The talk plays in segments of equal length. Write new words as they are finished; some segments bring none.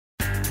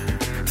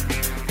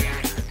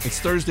It's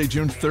Thursday,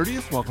 June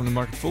 30th. Welcome to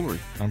Market Foolery.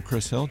 I'm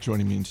Chris Hill.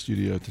 Joining me in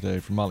studio today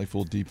from Motley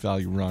Fool Deep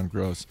Value, Ron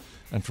Gross,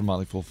 and from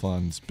Motley Fool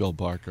Funds, Bill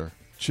Barker.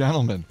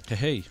 Gentlemen,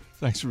 Hey,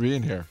 thanks for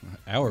being here.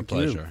 our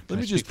pleasure. Let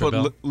me just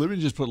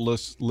put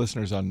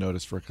listeners on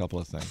notice for a couple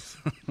of things.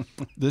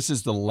 This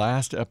is the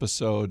last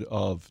episode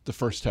of the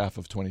first half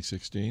of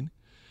 2016.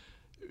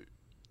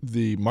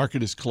 The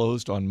market is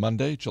closed on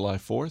Monday, July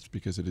 4th,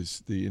 because it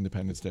is the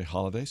Independence Day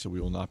holiday, so we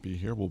will not be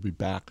here. We'll be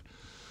back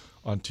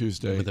on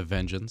Tuesday. With a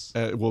vengeance.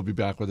 We'll be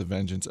back with a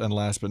vengeance. And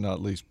last but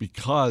not least,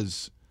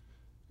 because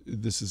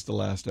this is the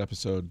last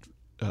episode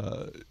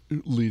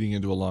leading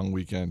into a long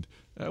weekend,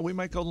 we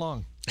might go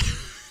long.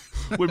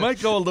 We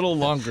might go a little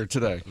longer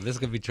today. This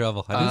could be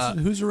trouble.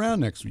 Who's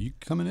around next week? You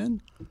coming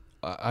in?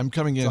 I'm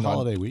coming in It's a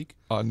holiday week.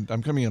 I'm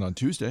coming in on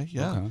Tuesday,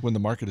 yeah, Okay. when the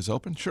market is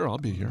open. Sure, I'll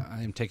be here.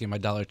 I am taking my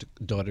daughter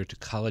to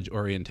college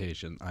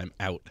orientation. I'm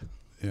out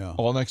Yeah.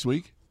 All next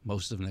week?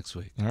 most of next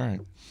week. All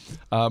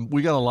right.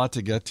 We got a lot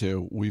to get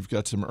to. We've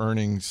got some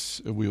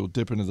earnings. We will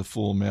dip into the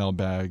full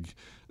mailbag.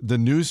 The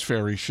news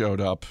fairy showed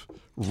up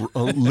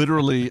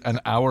literally an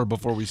hour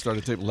before we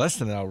started taping, less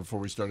than an hour before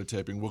we started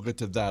taping. We'll get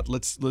to that.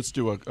 Let's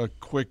do a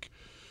quick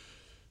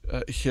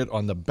hit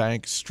on the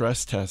bank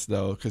stress test,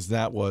 though, because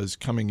that was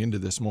coming into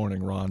this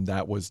morning, Ron.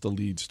 That was the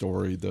lead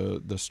story,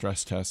 the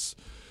stress tests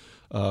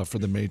for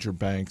the major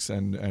banks,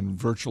 and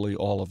virtually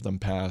all of them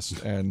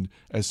passed. And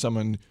as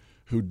someone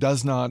who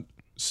does not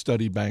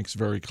study banks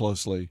very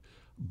closely,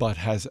 but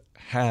has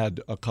had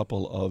a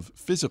couple of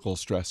physical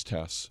stress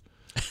tests,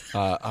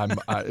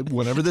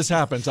 whenever this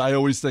happens, I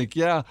always think,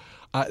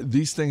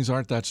 these things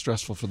aren't that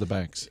stressful for the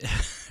banks.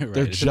 Right.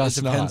 They're just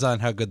It depends not. on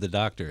how good the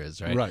doctor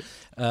is, right?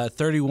 Right.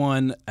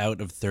 31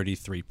 out of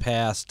 33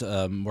 passed.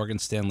 Morgan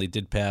Stanley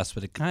did pass,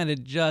 but it kind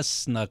of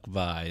just snuck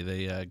by.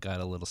 They got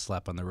a little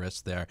slap on the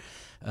wrist there.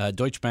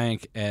 Deutsche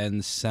Bank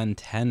and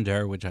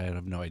Santander, which I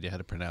have no idea how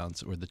to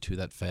pronounce, were the two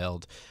that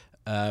failed.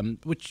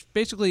 Which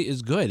basically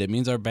is good. It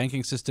means our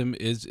banking system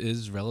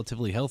is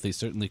relatively healthy,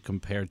 certainly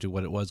compared to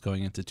what it was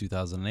going into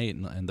 2008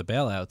 and the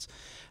bailouts.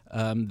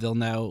 They'll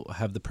now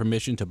have the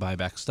permission to buy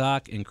back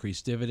stock,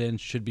 increase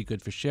dividends, should be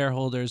good for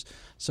shareholders.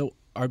 So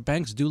our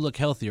banks do look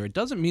healthier. It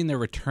doesn't mean they're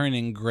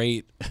returning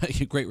great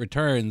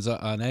returns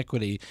on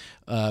equity,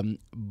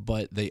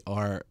 but they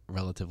are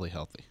relatively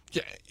healthy.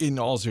 Yeah, in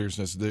all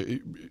seriousness,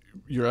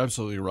 you're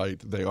absolutely right.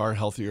 They are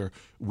healthier.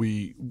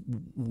 We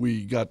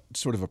got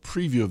sort of a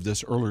preview of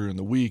this earlier in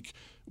the week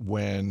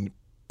when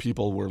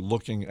people were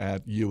looking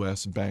at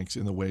U.S. banks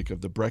in the wake of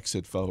the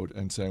Brexit vote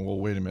and saying, "Well,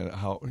 wait a minute,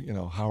 how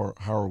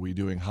are we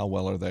doing? How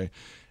well are they?"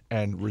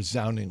 And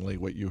resoundingly,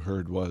 what you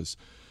heard was,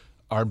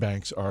 our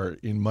banks are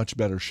in much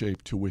better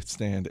shape to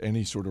withstand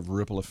any sort of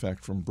ripple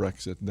effect from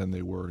Brexit than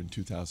they were in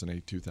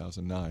 2008,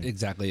 2009.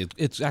 Exactly.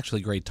 It's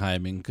actually great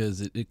timing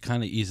because it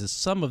kind of eases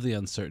some of the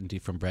uncertainty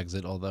from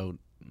Brexit, although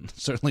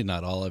certainly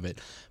not all of it.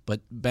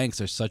 But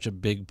banks are such a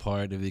big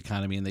part of the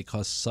economy, and they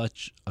cause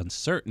such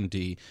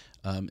uncertainty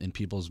in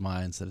people's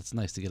minds that it's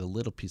nice to get a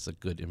little piece of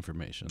good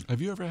information.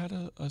 Have you ever had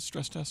a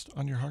stress test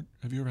on your heart?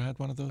 Have you ever had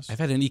one of those? I've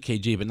had an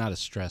EKG, but not a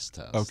stress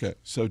test. Okay.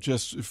 So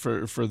just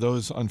for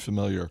those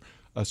unfamiliar,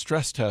 a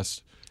stress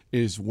test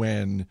is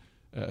when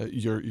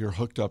you're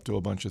hooked up to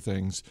a bunch of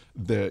things.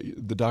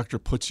 The doctor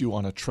puts you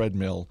on a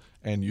treadmill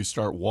and you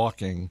start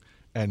walking,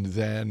 and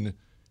then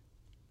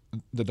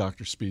the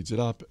doctor speeds it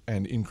up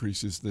and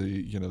increases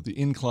the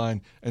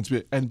incline and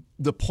speed. And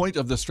the point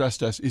of the stress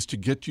test is to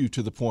get you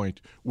to the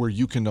point where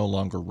you can no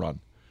longer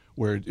run,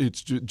 where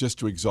it's just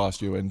to exhaust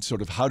you. And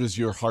sort of how does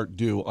your heart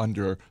do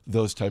under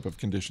those type of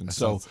conditions?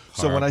 So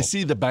when I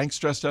see the bank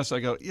stress tests, I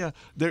go, yeah,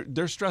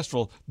 they're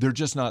stressful. They're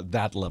just not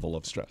that level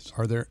of stress.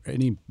 Are there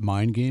any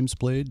mind games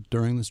played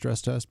during the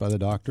stress test by the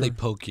doctor? They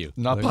poke you.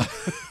 Not by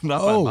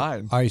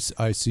mine. I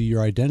see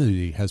your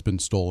identity has been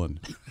stolen.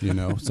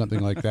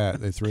 Something like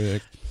that. They throw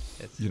it.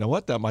 You know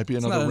what? That might be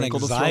It's another not an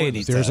wrinkle to throw in.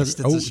 anxiety test. It's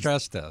a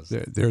stress test.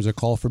 There's a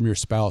call from your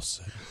spouse.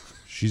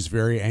 She's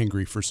very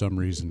angry for some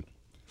reason.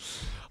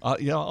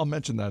 I'll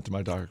mention that to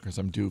my doctor because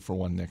I'm due for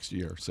one next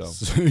year. So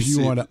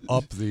you want to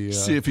up the...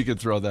 see if he could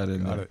throw that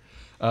in there.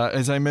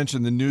 As I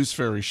mentioned, the news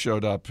fairy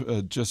showed up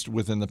just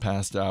within the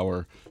past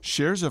hour.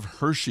 Shares of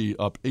Hershey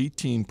up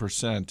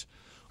 18%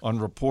 on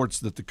reports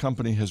that the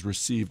company has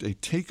received a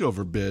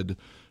takeover bid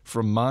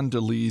from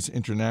Mondelez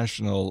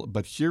International.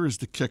 But here is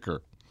the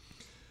kicker.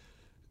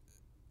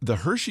 The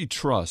Hershey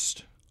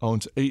Trust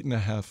owns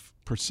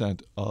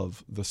 8.5%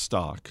 of the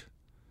stock,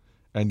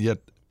 and yet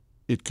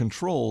it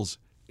controls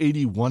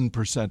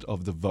 81%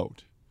 of the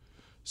vote.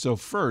 So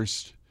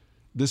first,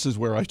 this is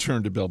where I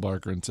turn to Bill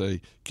Barker and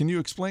say, can you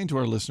explain to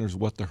our listeners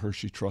what the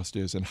Hershey Trust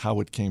is and how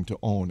it came to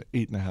own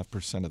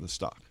 8.5% of the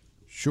stock?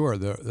 Sure.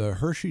 The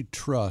Hershey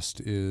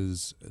Trust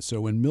is, so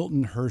when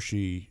Milton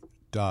Hershey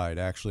died,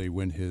 actually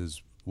when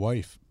his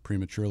wife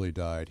prematurely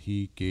died,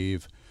 he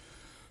gave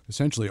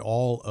essentially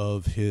all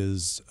of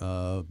his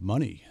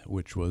money,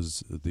 which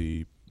was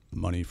the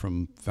money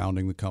from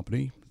founding the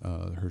company,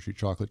 the Hershey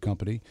Chocolate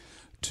Company,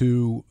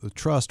 to the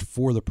trust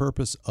for the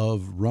purpose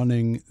of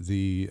running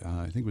the,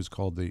 I think it was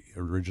called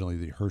originally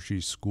the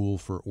Hershey School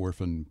for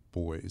Orphan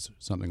Boys,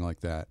 something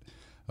like that,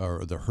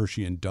 or the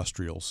Hershey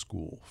Industrial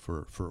School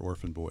for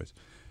Orphan Boys.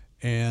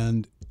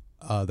 And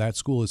that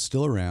school is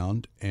still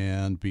around,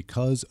 and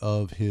because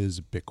of his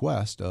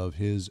bequest of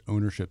his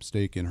ownership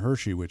stake in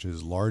Hershey, which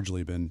has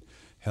largely been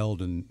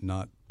held and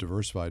not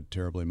diversified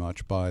terribly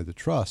much by the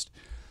trust,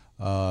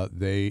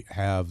 they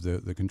have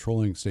the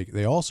controlling stake.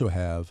 They also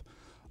have,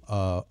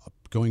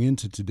 going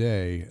into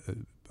today,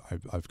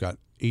 I've got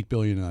 $8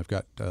 billion and I've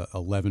got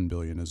 $11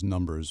 billion as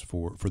numbers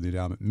for the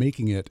endowment,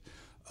 making it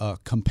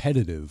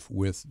competitive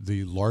with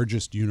the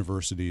largest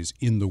universities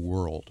in the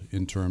world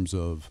in terms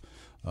of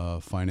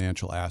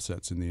financial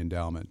assets in the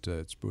endowment.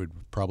 It would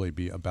probably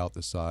be about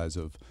the size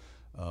of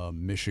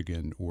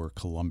Michigan or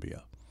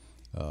Columbia.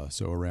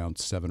 So around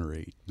 7 or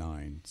 8,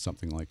 9,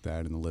 something like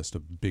that in the list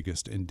of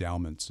biggest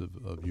endowments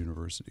of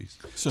universities.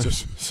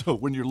 So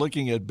when you're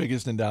looking at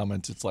biggest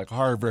endowments, it's like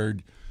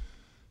Harvard,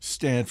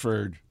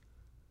 Stanford,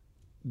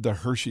 the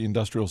Hershey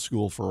Industrial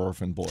School for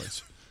Orphan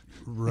Boys.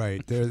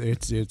 Right.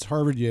 It's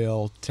Harvard,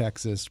 Yale,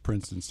 Texas,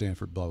 Princeton,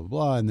 Stanford, blah, blah,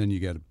 blah, and then you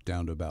get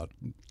down to about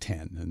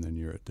 10, and then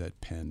you're at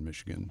that Penn,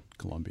 Michigan,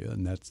 Columbia,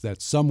 and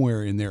that's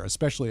somewhere in there,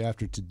 especially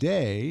after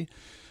today,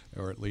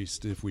 or at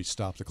least if we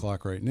stop the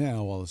clock right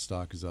now while the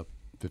stock is up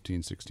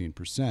 15,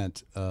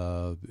 16%,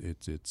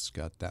 it's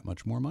got that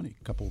much more money,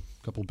 couple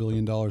 $1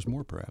 billion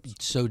more perhaps.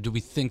 So do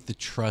we think the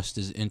trust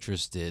is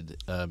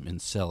interested in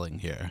selling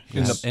here?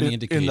 Any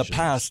indications? In the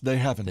past, they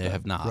haven't. They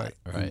have not. Right.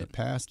 In the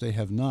past, they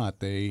have not.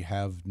 They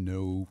have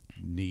no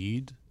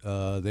need.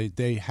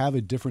 They have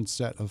a different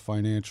set of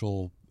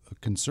financial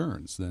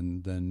concerns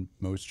than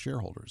most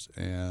shareholders,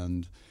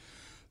 and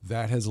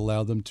that has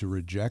allowed them to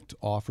reject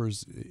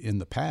offers in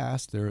the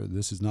past.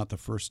 This is not the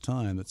first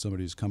time that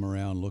somebody's come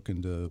around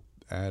looking to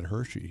add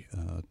Hershey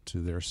to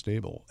their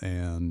stable,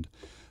 and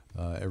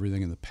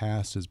everything in the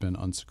past has been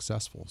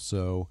unsuccessful.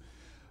 So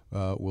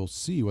we'll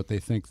see what they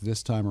think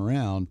this time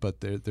around,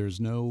 but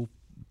there's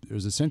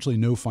essentially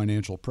no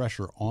financial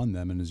pressure on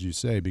them, and as you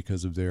say,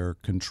 because of their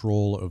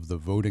control of the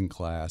voting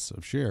class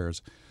of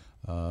shares,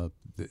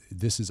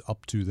 this is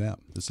up to them.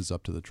 This is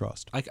up to the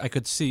trust. I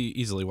could see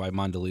easily why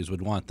Mondelez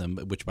would want them,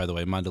 which, by the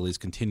way, Mondelez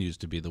continues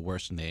to be the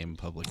worst named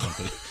public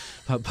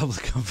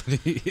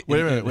company.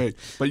 Wait a minute, wait.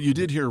 But you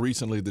did hear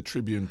recently the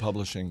Tribune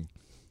Publishing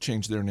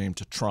changed their name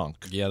to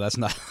Trunk. Yeah, that's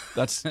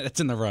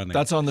in the running.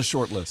 That's on the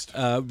short list.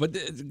 But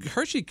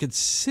Hershey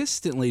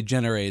consistently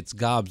generates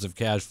gobs of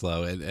cash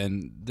flow,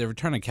 and the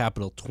return on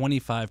capital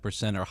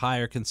 25% or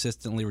higher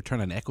consistently. Return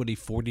on equity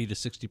 40 to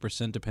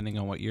 60%, depending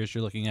on what years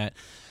you're looking at.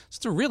 So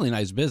it's a really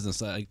nice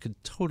business. I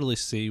could totally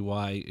see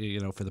why,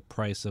 for the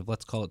price of,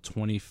 let's call it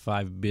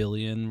 $25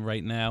 billion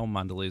right now,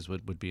 Mondelez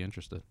would be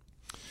interested.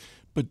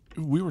 But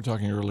we were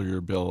talking earlier,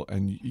 Bill,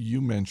 and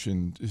you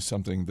mentioned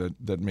something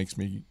that makes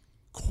me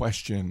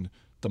question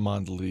the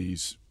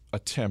Mondelez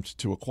attempt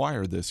to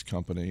acquire this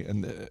company,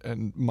 and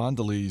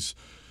Mondelez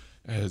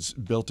has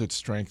built its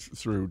strength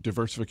through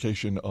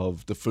diversification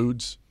of the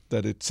foods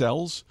that it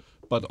sells,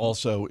 but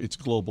also its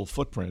global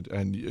footprint.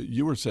 And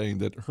you were saying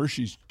that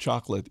Hershey's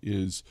chocolate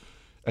is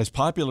as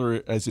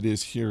popular as it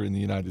is here in the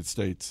United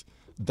States.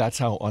 That's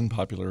how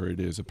unpopular it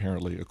is,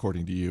 apparently,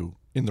 according to you,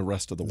 in the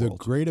rest of the world.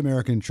 The Great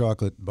American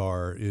Chocolate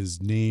Bar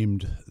is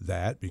named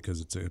that because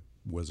it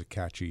was a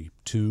catchy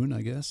tune,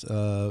 I guess,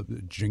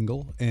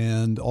 jingle,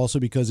 and also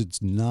because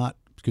it's not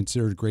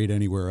considered great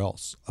anywhere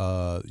else.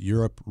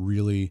 Europe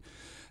really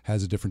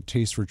has a different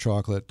taste for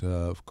chocolate.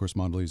 Of course,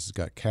 Mondelez has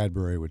got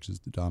Cadbury, which is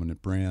the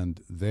dominant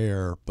brand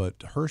there,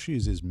 but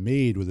Hershey's is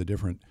made with a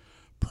different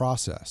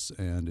process.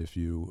 And if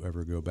you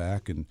ever go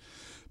back and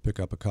pick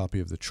up a copy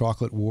of The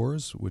Chocolate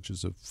Wars, which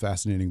is a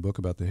fascinating book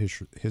about the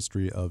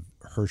history of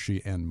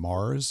Hershey and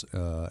Mars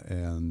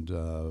and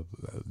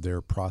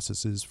their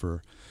processes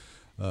for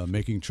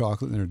making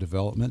chocolate and their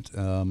development.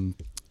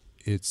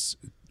 It's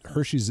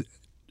Hershey's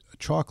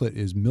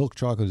milk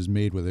chocolate is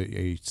made with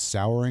a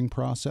souring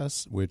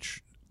process,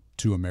 which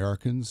to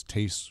Americans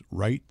tastes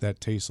right.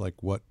 That tastes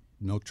like what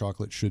milk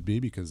chocolate should be,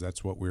 because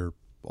that's what we're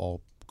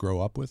all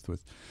grow up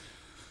with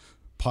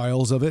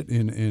piles of it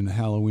in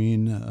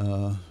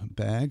Halloween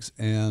bags,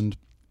 and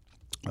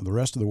the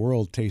rest of the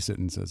world tastes it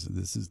and says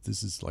this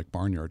is like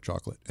barnyard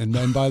chocolate. And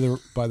then by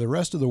the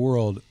rest of the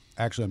world,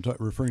 actually I'm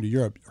referring to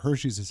Europe,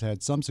 Hershey's has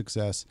had some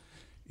success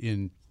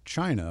in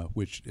China,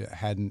 which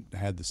hadn't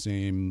had the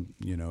same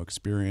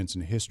experience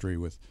and history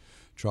with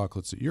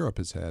chocolates that Europe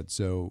has had.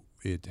 So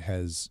it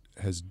has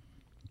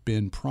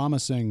been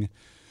promising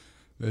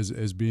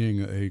as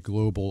being a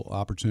global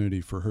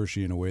opportunity for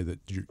Hershey in a way that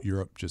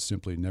Europe just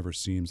simply never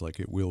seems like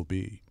it will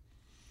be.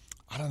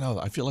 I don't know.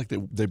 I feel like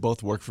they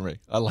both work for me.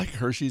 I like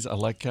Hershey's. I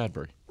like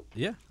Cadbury.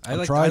 Yeah, I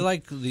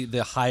like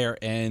the higher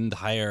end,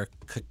 higher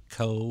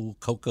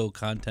cocoa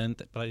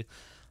content, but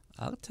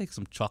I'll take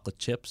some chocolate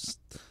chips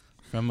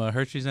from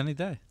Hershey's any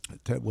day.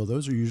 Well,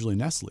 those are usually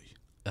Nestle.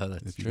 Oh,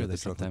 that's true. They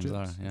sometimes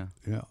are. Yeah.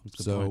 Yeah.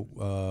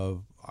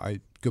 So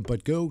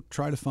go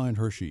try to find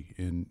Hershey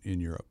in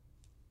Europe.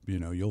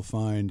 You'll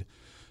find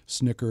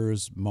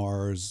Snickers,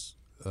 Mars,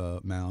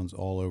 mounds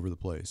all over the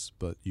place,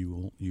 but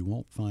you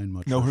won't find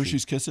much. No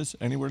Hershey's Kisses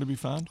anywhere to be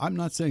found? I'm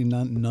not saying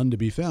none to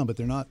be found, but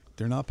they're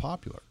not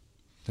popular.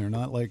 They're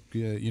not like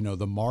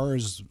the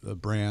Mars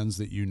brands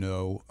that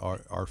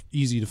are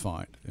easy to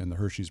find, and the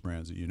Hershey's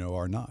brands that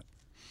are not.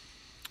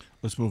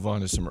 Let's move on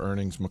to some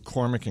earnings.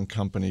 McCormick and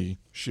Company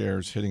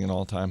shares hitting an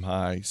all-time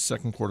high.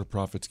 Second quarter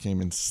profits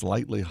came in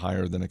slightly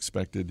higher than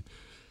expected.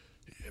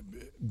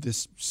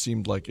 This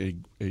seemed like a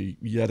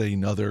yet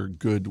another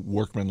good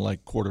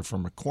workman-like quarter for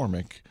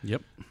McCormick.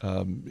 Yep.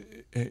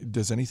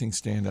 Does anything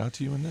stand out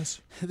to you in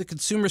this? The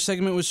consumer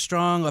segment was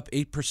strong, up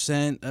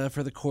 8%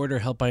 for the quarter,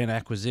 helped by an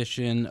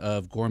acquisition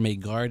of Gourmet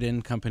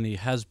Garden. Company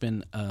has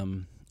been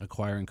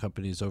acquiring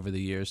companies over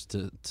the years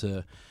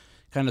to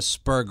kind of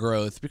spur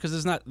growth, because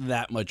there's not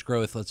that much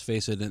growth, let's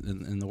face it,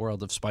 in the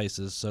world of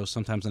spices. So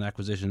sometimes an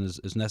acquisition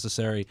is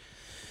necessary.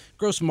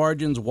 Gross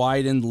margins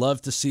widened.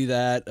 Love to see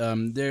that.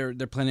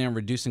 They're planning on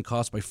reducing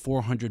costs by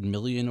 $400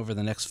 million over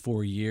the next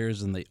 4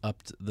 years, and they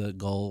upped the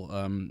goal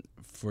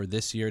for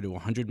this year to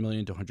 $100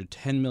 million to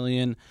 $110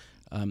 million.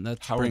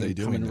 That's How are they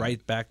doing coming that?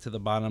 right back to the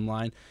bottom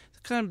line.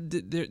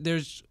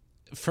 There's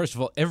first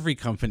of all, every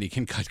company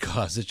can cut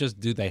costs. It's just,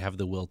 do they have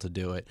the will to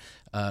do it?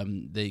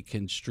 They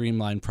can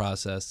streamline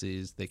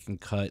processes. They can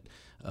cut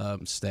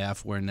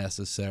staff where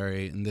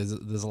necessary. And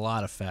there's a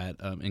lot of fat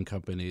in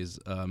companies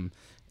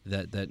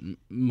that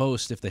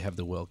most, if they have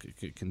the will,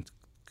 can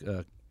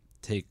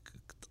take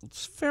a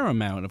fair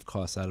amount of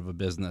costs out of a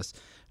business.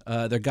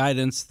 Their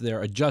guidance,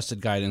 their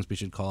adjusted guidance, we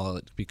should call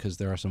it, because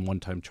there are some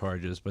one-time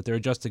charges, but their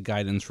adjusted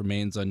guidance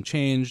remains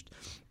unchanged.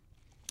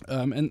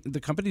 And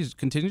the company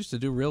continues to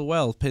do real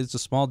well. It pays a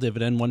small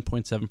dividend,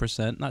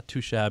 1.7%, not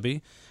too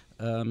shabby.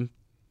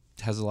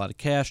 Has a lot of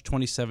cash,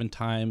 27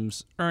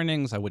 times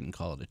earnings. I wouldn't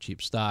call it a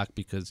cheap stock,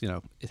 because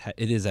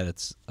it is at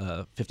its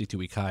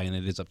 52-week high, and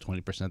it is up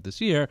 20%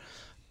 this year.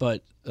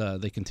 But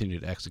they continue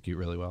to execute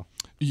really well.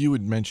 You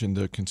had mentioned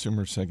the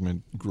consumer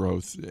segment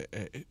growth.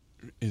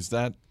 Is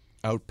that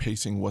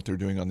outpacing what they're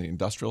doing on the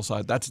industrial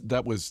side?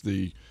 That was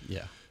the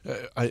Yeah.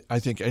 I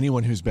think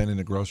anyone who's been in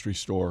a grocery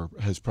store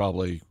has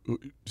probably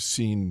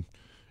seen.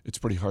 It's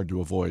pretty hard to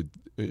avoid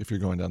if you're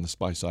going down the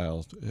spice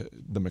aisle,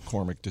 the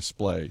McCormick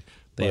display.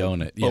 They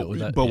own it.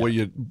 Yeah, But what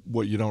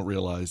you don't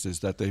realize is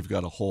that they've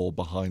got a whole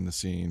behind the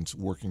scenes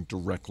working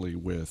directly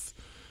with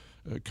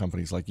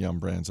companies like Yum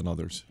Brands and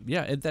others.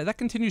 Yeah, that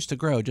continues to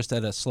grow, just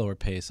at a slower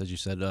pace, as you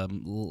said,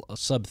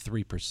 sub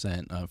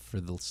 3% for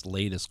this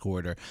latest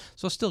quarter.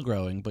 So still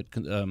growing, but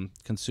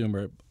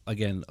consumer,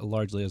 again,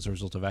 largely as a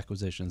result of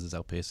acquisitions, is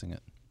outpacing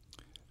it.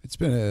 It's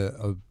been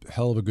a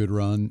hell of a good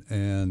run,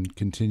 and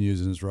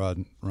continues, and as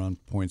Ron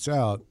points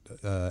out,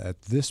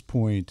 at this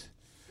point,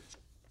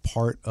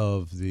 part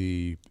of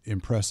the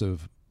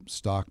impressive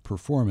stock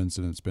performance,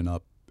 and it's been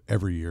up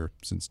every year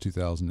since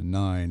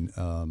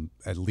 2009,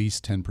 at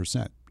least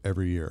 10%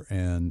 every year.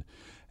 And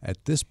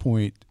at this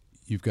point,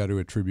 you've got to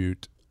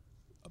attribute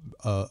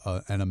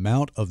an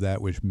amount of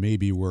that which may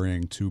be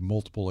worrying to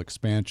multiple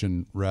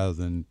expansion rather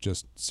than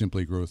just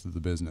simply growth of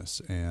the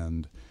business.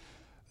 And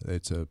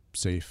it's a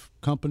safe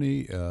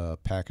company.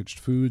 Packaged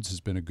foods has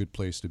been a good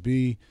place to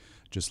be,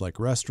 just like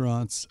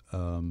restaurants.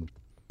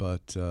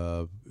 But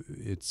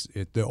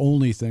the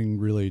only thing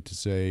really to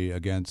say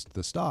against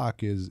the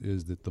stock is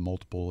that the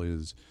multiple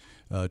is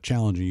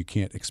challenging. You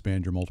can't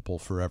expand your multiple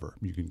forever.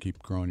 You can keep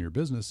growing your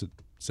business at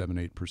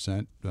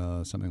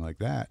 7-8%, something like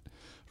that,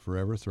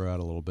 forever. Throw out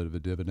a little bit of a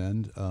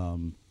dividend,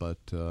 but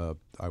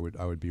I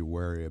would be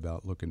wary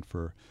about looking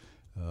for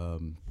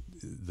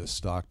the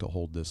stock to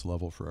hold this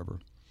level forever.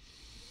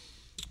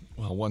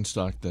 Well, one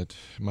stock that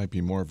might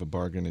be more of a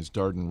bargain is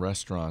Darden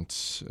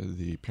Restaurants,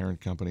 the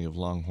parent company of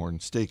Longhorn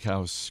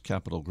Steakhouse,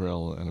 Capital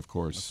Grille, and of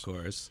course,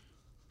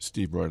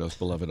 Steve Broido's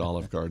beloved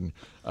Olive Garden.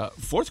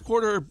 Fourth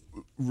quarter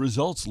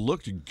results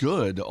looked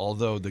good,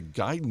 although the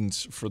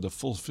guidance for the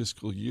full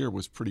fiscal year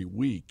was pretty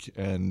weak,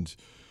 and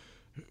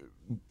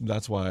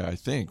that's why I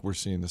think we're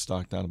seeing the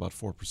stock down about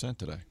 4%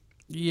 today.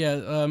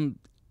 Yeah,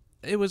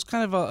 it was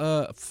kind of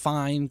a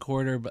fine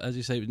quarter, but as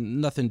you say,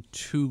 nothing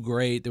too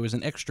great. There was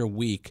an extra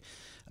week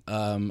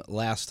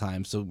last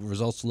time, so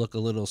results look a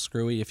little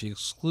screwy. If you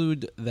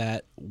exclude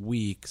that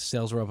week,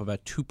 sales were up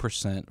about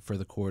 2% for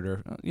the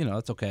quarter.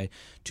 That's okay.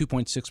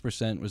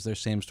 2.6% was their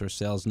same-store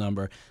sales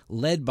number,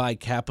 led by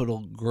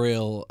Capital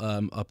Grille,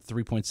 up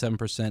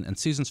 3.7%, and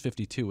Seasons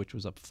 52, which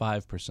was up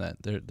 5%.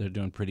 They're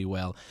doing pretty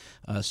well.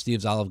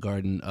 Steve's Olive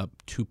Garden up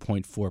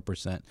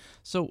 2.4%.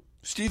 So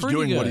Steve's pretty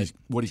doing good.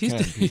 what he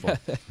can, people.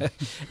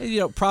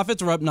 Yeah.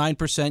 Profits were up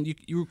 9%.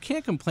 You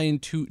can't complain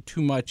too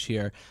much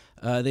here.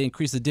 They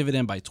increased the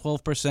dividend by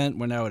 12%.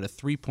 We're now at a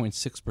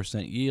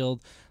 3.6%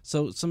 yield.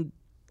 So some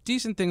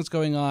decent things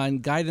going on.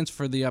 Guidance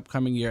for the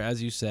upcoming year,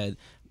 as you said,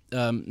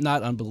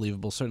 not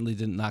unbelievable. Certainly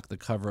didn't knock the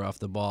cover off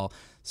the ball.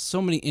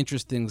 So many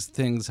interesting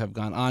things have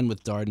gone on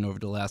with Darden over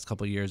the last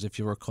couple of years. If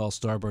you recall,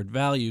 Starboard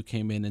Value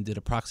came in and did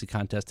a proxy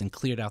contest and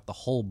cleared out the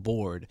whole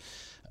board.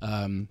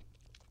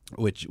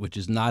 which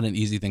is not an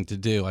easy thing to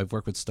do. I've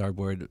worked with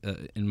Starboard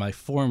in my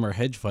former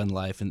hedge fund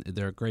life, and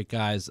they're great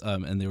guys,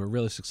 and they were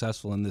really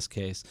successful in this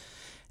case.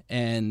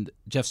 And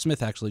Jeff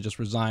Smith actually just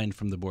resigned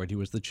from the board. He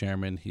was the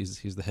chairman.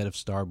 He's the head of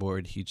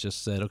Starboard. He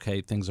just said,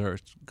 okay, things are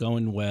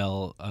going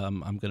well. I'm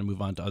going to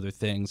move on to other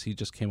things. He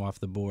just came off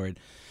the board.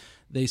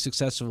 They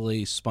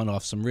successfully spun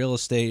off some real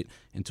estate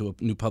into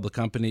a new public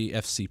company.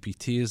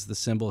 FCPT is the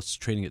symbol. It's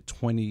trading at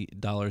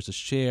 $20 a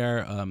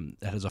share.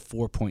 That has a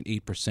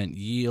 4.8%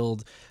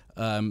 yield.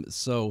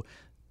 So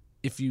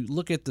if you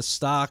look at the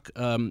stock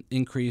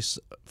increase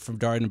from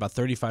Darden about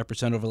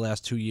 35% over the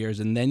last 2 years,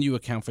 and then you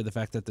account for the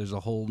fact that there's a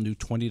whole new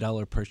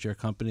 $20 per share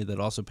company that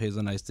also pays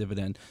a nice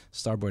dividend,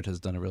 Starboard has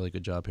done a really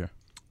good job here.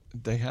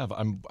 They have.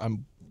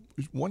 I'm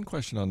one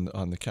question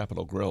on the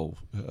Capital Grille,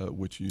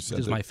 which you said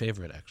Which is my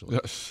favorite, actually.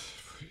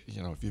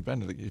 You know,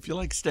 if you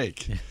like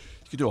steak, you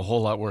could do a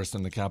whole lot worse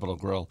than the Capital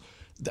Grille.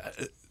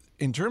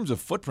 In terms of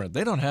footprint,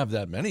 they don't have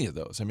that many of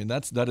those. I mean,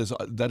 that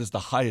is the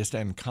highest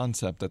end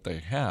concept that they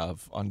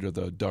have under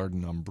the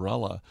Darden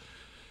umbrella.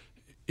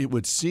 It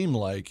would seem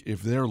like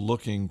if they're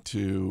looking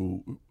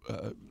to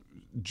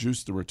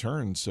juice the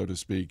returns, so to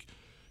speak,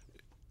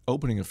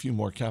 opening a few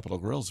more Capital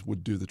Grilles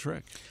would do the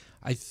trick.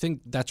 I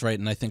think that's right,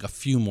 and I think a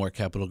few more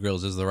Capital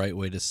Grilles is the right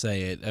way to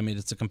say it. I mean,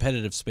 it's a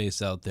competitive space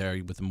out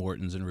there with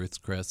Morton's and Ruth's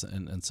Chris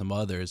and some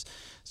others,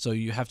 so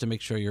you have to make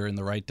sure you're in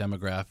the right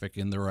demographic,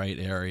 in the right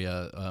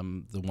area.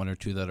 The one or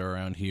two that are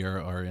around here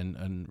are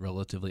in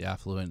relatively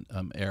affluent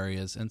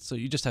areas, and so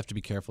you just have to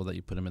be careful that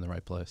you put them in the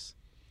right place.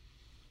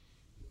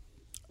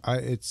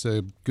 It's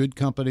a good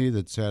company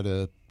that's had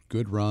a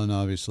good run,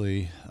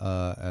 obviously.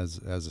 As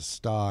a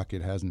stock,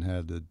 it hasn't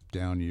had a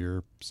down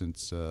year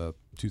since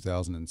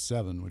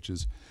 2007, which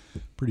is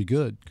pretty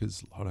good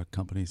because a lot of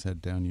companies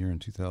had down year in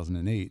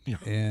 2008. Yeah.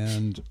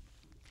 And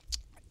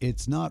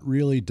it's not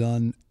really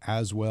done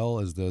as well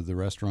as the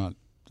restaurant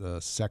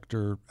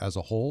sector as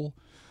a whole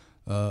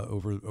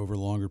over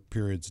longer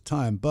periods of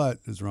time. But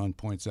as Ron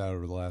points out,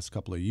 over the last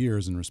couple of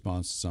years, in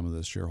response to some of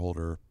the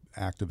shareholder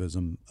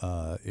activism,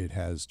 it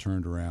has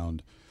turned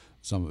around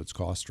some of its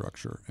cost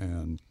structure,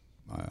 and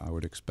I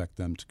would expect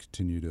them to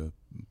continue to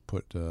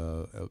put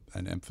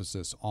an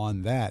emphasis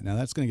on that. Now,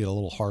 that's going to get a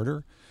little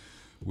harder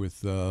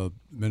with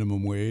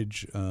minimum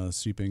wage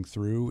seeping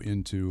through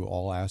into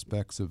all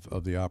aspects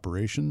of the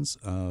operations,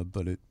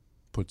 but it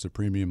puts a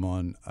premium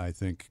on, I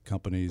think,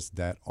 companies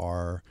that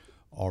are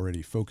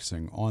already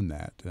focusing on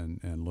that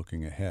and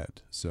looking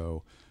ahead.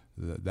 So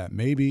that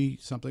may be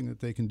something that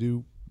they can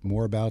do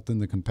more about than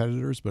the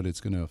competitors, but it's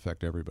going to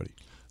affect everybody.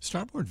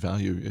 Starboard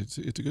Value, it's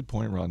a good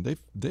point, Ron.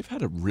 They've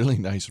had a really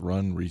nice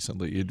run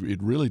recently.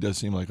 It really does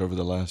seem like over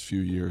the last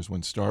few years,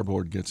 when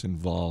Starboard gets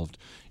involved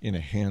in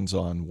a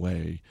hands-on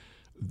way,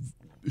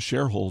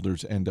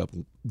 shareholders end up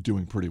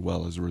doing pretty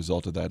well as a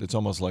result of that. It's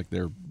almost like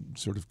they're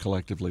sort of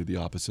collectively the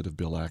opposite of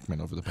Bill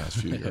Ackman over the past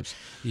few years.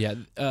 Yeah,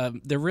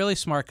 they're really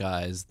smart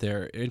guys.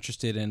 They're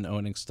interested in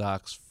owning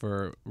stocks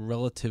for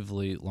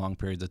relatively long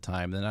periods of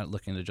time. They're not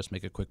looking to just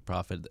make a quick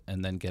profit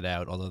and then get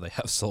out, although they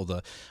have sold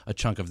a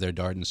chunk of their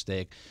Darden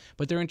stake.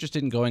 But they're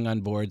interested in going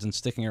on boards and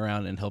sticking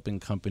around and helping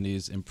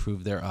companies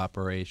improve their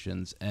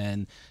operations.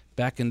 And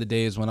back in the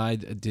days when I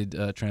did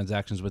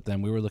transactions with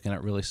them, we were looking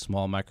at really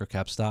small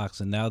microcap stocks,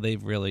 and now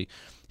they've really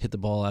hit the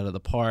ball out of the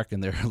park,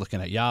 and they're looking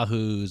at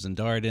Yahoos and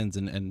Dardens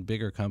and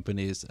bigger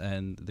companies,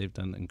 and they've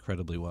done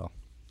incredibly well.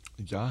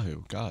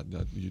 Yahoo, God,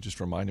 you just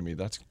reminded me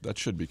that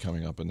should be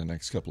coming up in the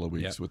next couple of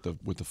weeks with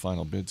the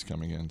final bids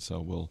coming in.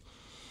 So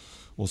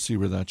we'll see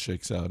where that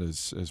shakes out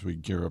as we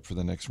gear up for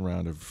the next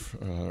round of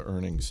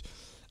earnings.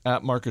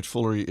 At Market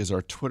Foolery is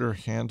our Twitter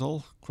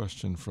handle.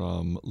 Question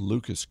from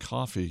Lucas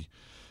Coffey.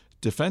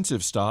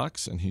 Defensive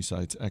stocks, and he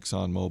cites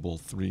ExxonMobil,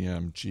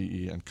 3M,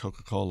 GE, and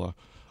Coca-Cola,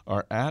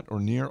 are at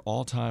or near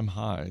all-time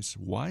highs.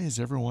 Why is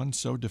everyone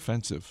so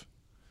defensive?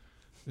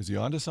 Is he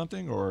onto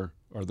something, or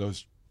are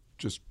those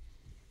just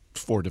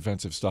four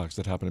defensive stocks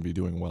that happen to be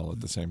doing well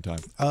at the same time?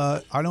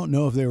 I don't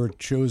know if they were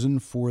chosen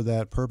for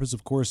that purpose.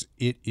 Of course,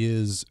 it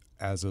is,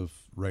 as of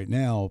right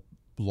now,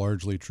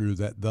 largely true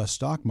that the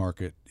stock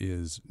market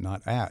is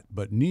not at,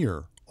 but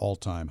near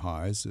all-time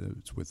highs.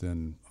 It's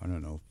within,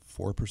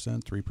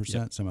 4%,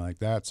 3%, something like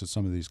that. So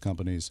some of these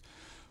companies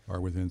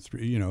are within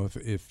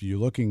 3%. If you're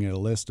looking at a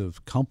list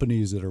of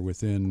companies that are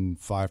within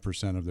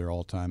 5% of their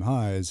all-time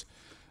highs,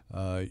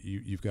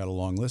 you've got a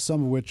long list,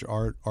 some of which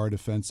are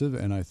defensive,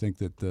 and I think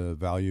that the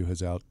value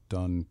has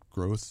outdone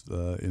growth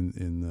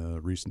in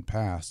the recent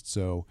past.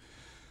 So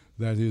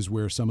that is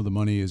where some of the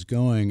money is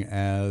going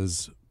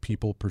as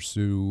people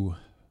pursue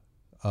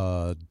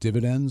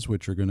dividends,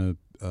 which are going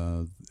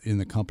to, in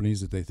the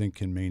companies that they think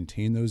can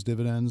maintain those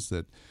dividends,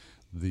 that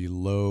the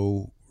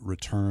low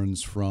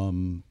returns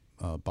from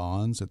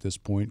bonds at this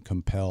point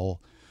compel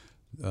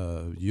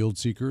yield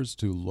seekers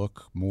to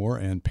look more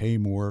and pay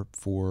more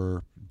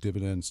for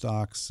dividend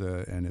stocks.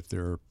 And if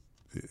they're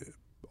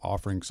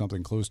offering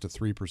something close to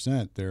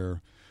 3%,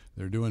 they're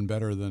doing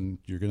better than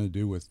you're going to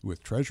do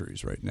with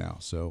treasuries right now.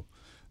 So,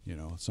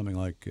 something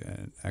like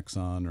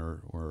Exxon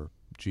or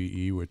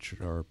GE, which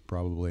are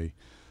probably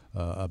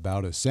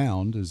about as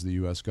sound as the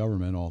U.S.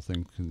 government, all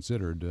things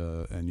considered,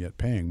 and yet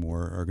paying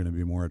more, are going to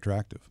be more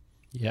attractive.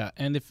 Yeah,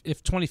 and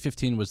if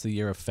 2015 was the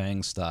year of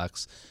FANG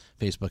stocks,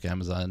 Facebook,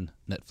 Amazon,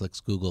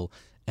 Netflix, Google,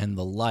 and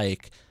the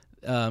like,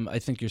 I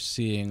think you're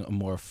seeing a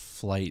more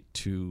flight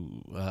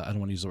to, I don't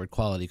want to use the word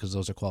quality because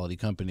those are quality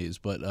companies,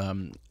 but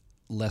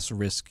less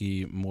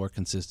risky, more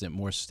consistent,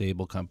 more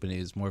stable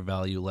companies, more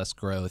value, less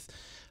growth.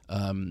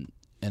 And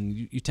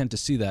you tend to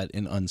see that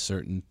in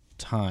uncertain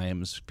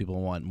times.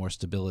 People want more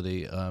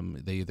stability.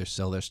 They either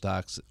sell their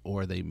stocks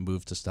or they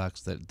move to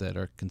stocks that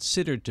are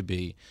considered to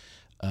be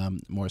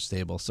more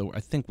stable. So I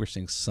think we're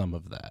seeing some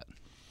of that.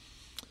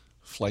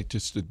 Flight to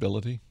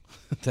stability.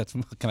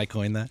 Can I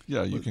coin that?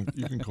 Yeah, you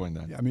can coin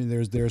that. I mean,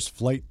 there's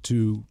flight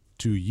to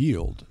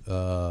yield,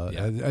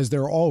 as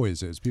there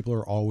always is. People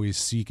are always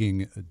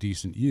seeking a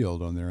decent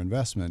yield on their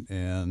investment,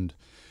 and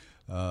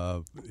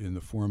in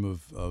the form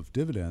of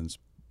dividends.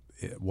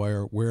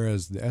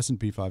 Whereas the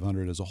S&P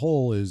 500 as a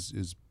whole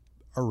is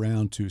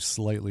around to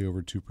slightly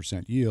over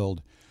 2%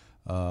 yield.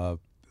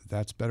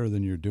 That's better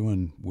than you're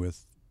doing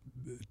with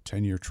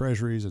 10-year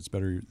treasuries. It's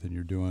better than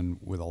you're doing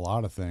with a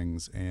lot of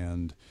things.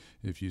 And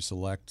if you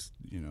select,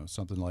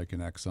 something like an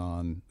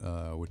Exxon,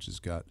 which has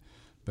got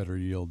better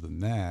yield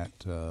than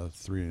that,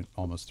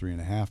 almost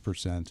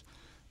 3.5%,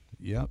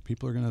 yeah,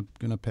 people are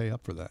gonna pay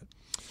up for that.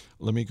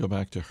 Let me go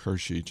back to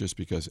Hershey, just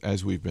because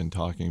as we've been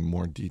talking,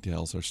 more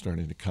details are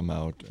starting to come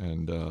out.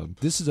 And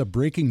this is a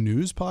breaking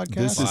news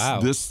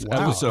podcast. This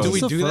episode. Do we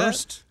do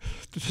first?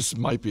 This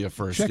might be a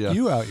first. Check yeah.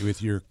 you out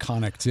with your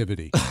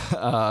connectivity.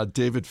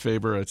 David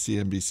Faber at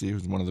CNBC,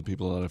 who's one of the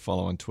people that I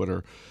follow on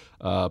Twitter,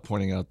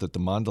 pointing out that the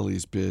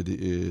Mondelez bid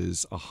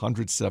is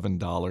 $107,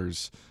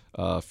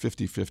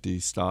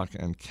 50-50 stock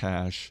and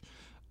cash,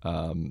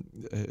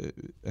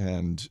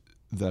 and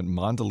that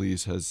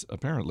Mondelez has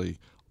apparently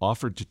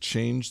offered to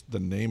change the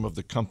name of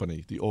the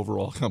company, the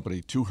overall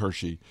company, to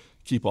Hershey,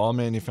 keep all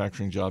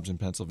manufacturing jobs in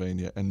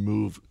Pennsylvania, and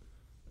move,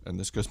 and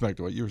this goes back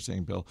to what you were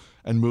saying, Bill,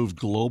 and move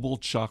global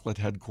chocolate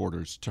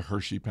headquarters to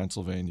Hershey,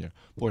 Pennsylvania.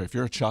 Boy, if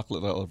you're a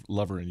chocolate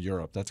lover in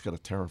Europe, that's got to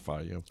terrify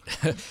you.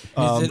 Is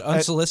it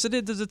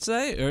unsolicited, does it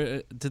say?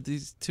 Or did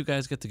these two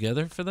guys get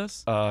together for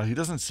this? He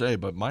doesn't say,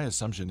 but my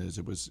assumption is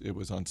it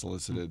was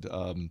unsolicited.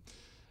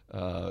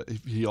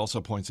 He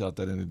also points out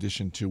that in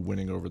addition to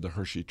winning over the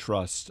Hershey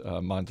Trust,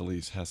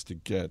 Mondelez has to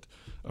get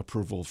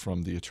approval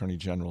from the Attorney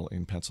General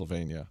in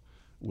Pennsylvania,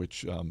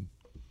 which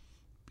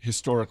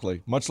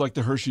historically, much like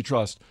the Hershey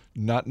Trust,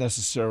 not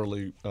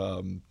necessarily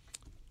open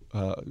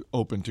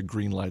to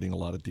greenlighting a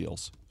lot of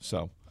deals.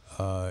 So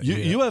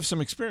you have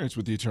some experience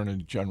with the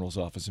Attorney General's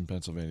office in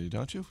Pennsylvania,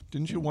 don't you?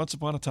 Didn't you once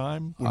upon a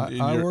time?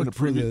 I worked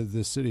for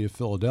the city of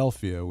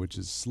Philadelphia, which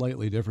is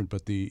slightly different,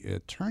 but the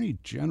Attorney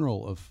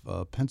General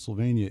of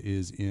Pennsylvania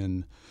is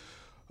in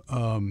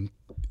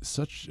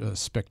such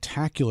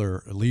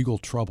spectacular legal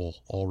trouble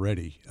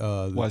already.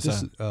 Why is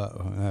that?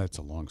 That's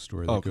a long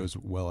story that goes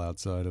well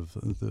outside of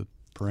the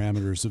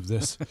parameters of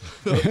this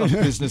of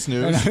business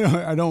news.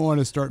 I don't want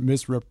to start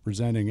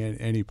misrepresenting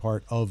any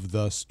part of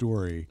the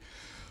story.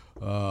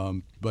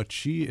 But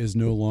she is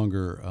no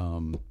longer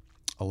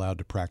allowed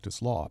to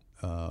practice law,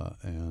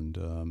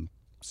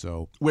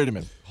 so. Wait a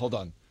minute, hold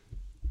on.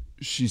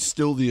 She's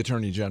still the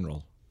Attorney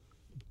General,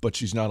 but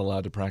she's not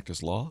allowed to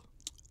practice law?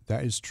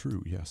 That is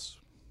true, yes.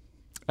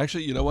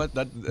 Actually, you know what?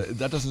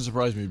 That doesn't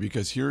surprise me,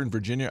 because here in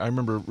Virginia, I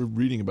remember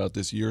reading about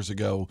this years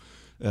ago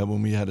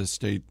when we had a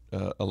state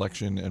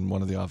election, and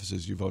one of the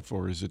offices you vote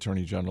for is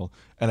Attorney General,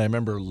 and I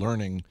remember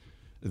learning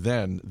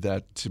then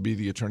that to be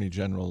the Attorney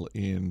General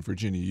in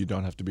Virginia, you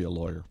don't have to be a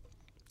lawyer.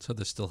 So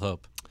there's still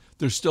hope.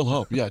 There's still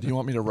hope. Yeah. Do you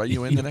want me to write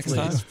you in the next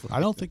time?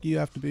 I don't think you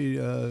have to be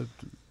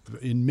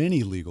in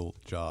many legal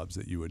jobs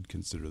that you would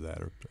consider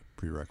that a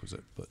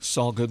prerequisite. But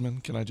Saul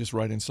Goodman. Can I just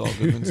write in Saul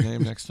Goodman's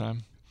name next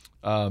time?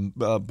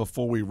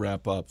 Before we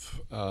wrap up,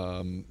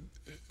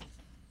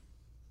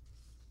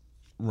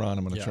 Ron,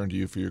 I'm going to turn to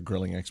you for your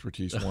grilling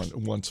expertise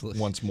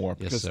once more,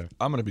 because yes,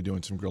 I'm going to be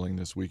doing some grilling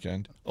this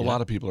weekend. A lot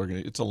of people are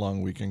going to. It's a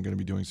long weekend. Going to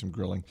be doing some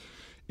grilling.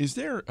 Is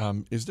there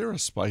a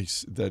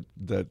spice that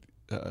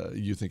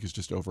you think is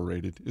just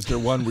overrated? Is there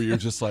one where you're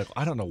just like,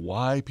 I don't know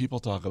why people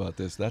talk about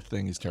this. That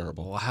thing is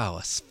terrible. Wow,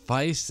 a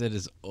spice that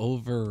is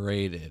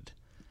overrated.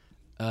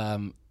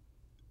 I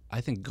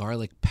think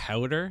garlic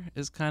powder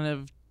is kind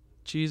of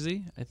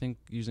cheesy. I think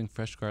using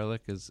fresh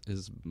garlic is a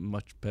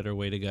much better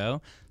way to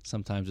go.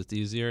 Sometimes it's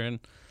easier, and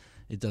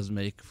it does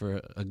make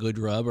for a good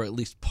rub, or at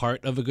least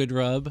part of a good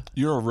rub.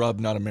 You're a rub,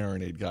 not a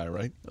marinade guy,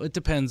 right? It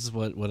depends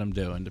what I'm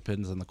doing.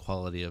 Depends on the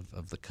quality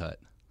of the cut.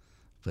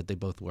 But they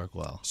both work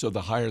well. So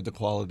the higher the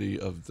quality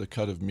of the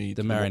cut of meat,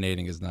 the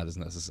marinating is not as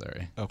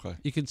necessary. Okay.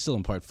 You can still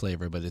impart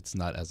flavor, but it's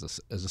not as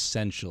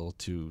essential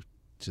to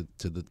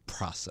the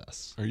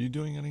process. Are you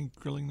doing any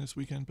grilling this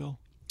weekend, Bill?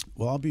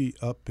 Well, I'll be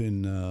up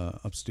in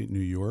upstate New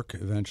York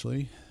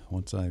eventually,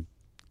 once I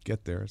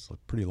get there. It's a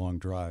pretty long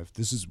drive.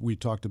 We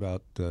talked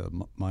about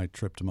my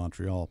trip to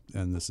Montreal,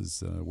 and this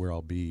is where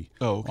I'll be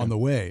on the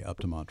way up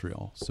to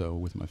Montreal. So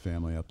with my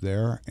family up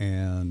there,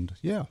 and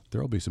yeah,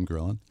 there'll be some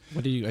grilling.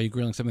 Are you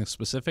grilling something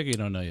specific? Or you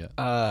don't know yet.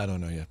 I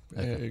don't know yet.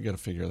 Okay. I got to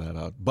figure that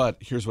out. But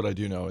here's what I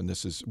do know, and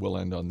we'll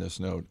end on this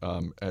note.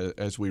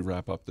 As we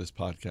wrap up this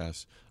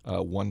podcast,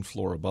 one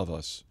floor above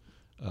us,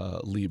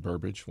 Lee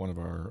Burbridge, one of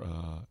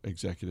our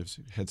executives,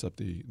 heads up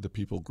the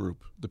people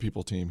group, the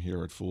people team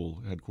here at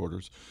Fool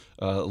headquarters.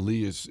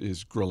 Lee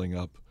is grilling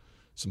up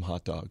some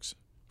hot dogs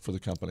for the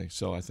company.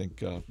 So I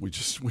think we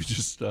just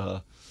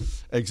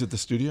exit the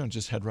studio and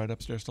just head right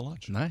upstairs to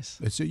lunch. Nice.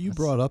 So you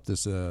brought up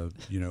this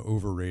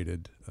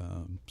overrated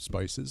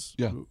spices.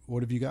 Yeah.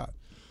 What have you got?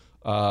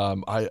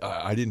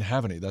 I didn't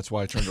have any. That's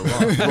why I turned to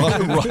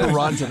Ron.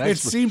 Ron's an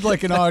expert. It seemed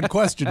like an odd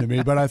question to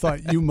me, but I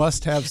thought you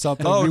must have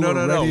something.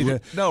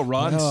 No.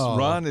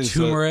 Ron is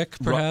turmeric,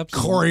 perhaps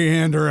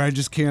coriander. I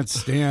just can't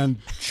stand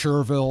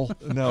Chervil.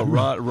 No,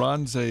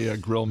 Ron's a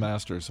grill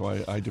master, so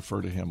I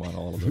defer to him on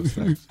all of those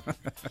things.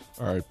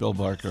 All right, Bill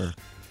Barker,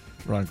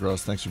 Ron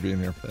Gross, thanks for being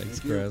here.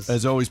 Thanks, Chris.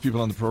 As always, people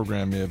on the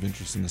program may have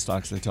interest in the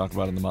stocks they talk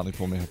about, and the Motley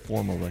Fool may have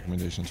formal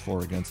recommendations for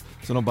or against.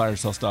 So don't buy or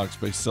sell stocks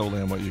based solely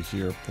on what you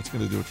hear. That's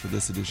going to do it for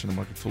this edition of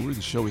Market Foolery.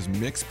 The show is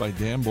mixed by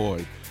Dan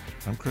Boyd.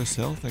 I'm Chris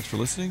Hill. Thanks for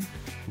listening.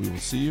 We will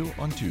see you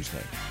on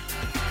Tuesday.